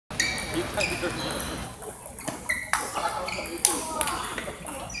Did you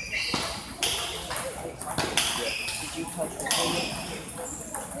touch the table?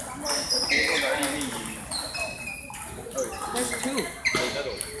 There's two.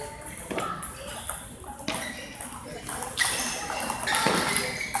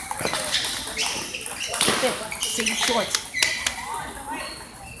 Same shorts.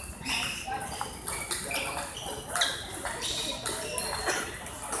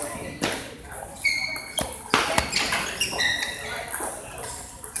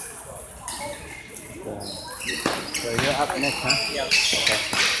 So you're up next, huh? Yeah. Okay.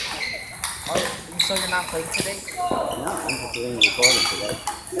 Oh, so you're not playing today? No, I'm just doing recording today.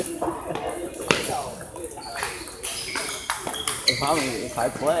 The problem is if I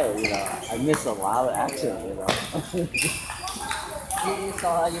play, I miss a lot of action. You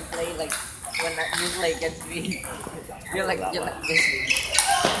saw how you play like when you play against me. You're like this.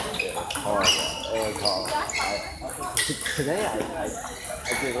 It's horrible. It was horrible. Today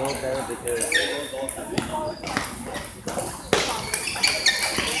I did a little better because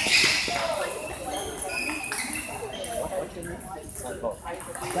what's your name? Oh,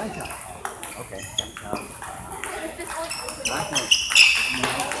 Danka. Okay, Danka. Last name.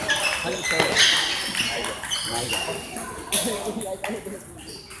 How do you say it? Niger.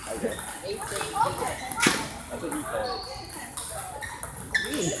 That's what you say.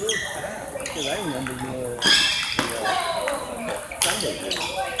 You improved fast. Because I remember you Sunday.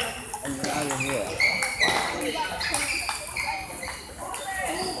 And now you're here.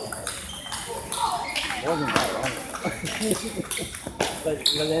 It wasn't that long. but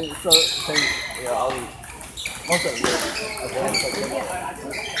then, so you're always, most of you,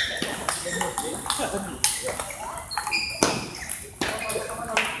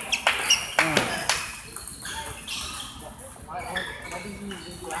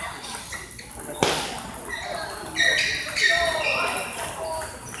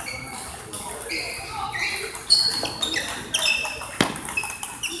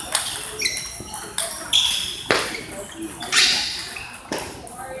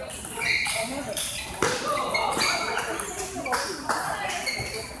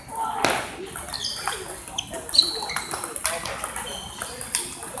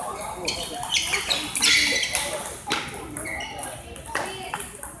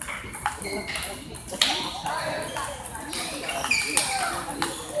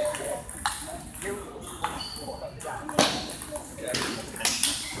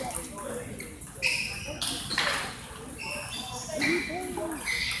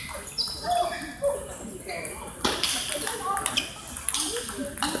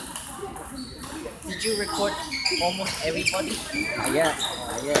 Did you record almost everybody? yeah.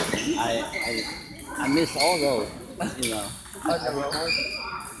 I miss all those, On the record?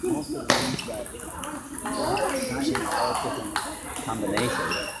 most of the things that not in all different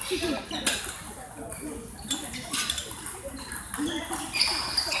combinations.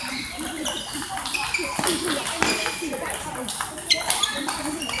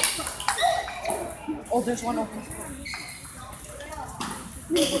 Oh, there's one open.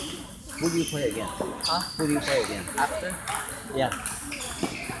 Who do you play again? Huh? Who do you play again? After? Yeah.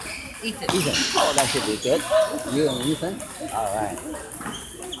 Ethan. Ethan. Oh, that should be good. You and Ethan? Alright.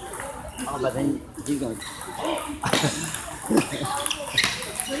 Oh, but then he's going to...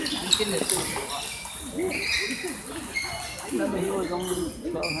 Ethan is Remember, he was only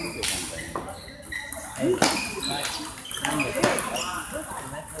 1,200 something. Hey, I'm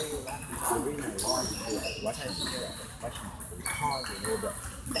the reason I lost is what I did. Watching hard a little bit.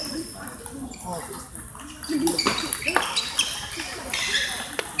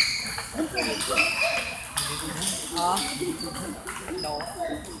 no.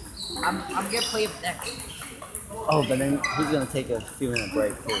 I'm gonna play him next. Oh, but then he's gonna take a few minute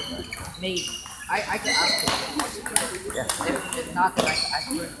break too, right? Maybe. I can ask him. Yeah. If not, then I can ask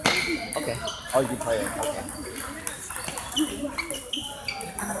him. Okay. Oh, you play it. Okay.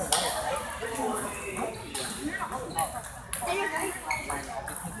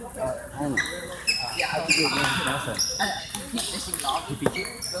 I don't know. Yeah, How'd you get against Nelson? he keeps missing lobby. He beat you?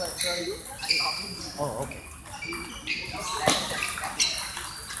 I love him. Oh, okay.